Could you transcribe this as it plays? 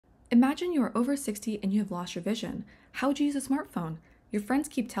Imagine you are over 60 and you have lost your vision. How would you use a smartphone? Your friends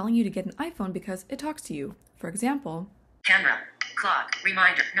keep telling you to get an iPhone because it talks to you. For example, camera, clock,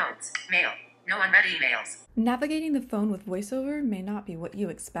 reminder, notes, mail, no unread emails. Navigating the phone with voiceover may not be what you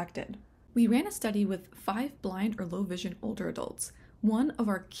expected. We ran a study with 5 blind or low vision older adults. One of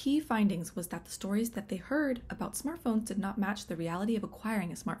our key findings was that the stories that they heard about smartphones did not match the reality of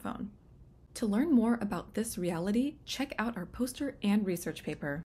acquiring a smartphone. To learn more about this reality, check out our poster and research paper.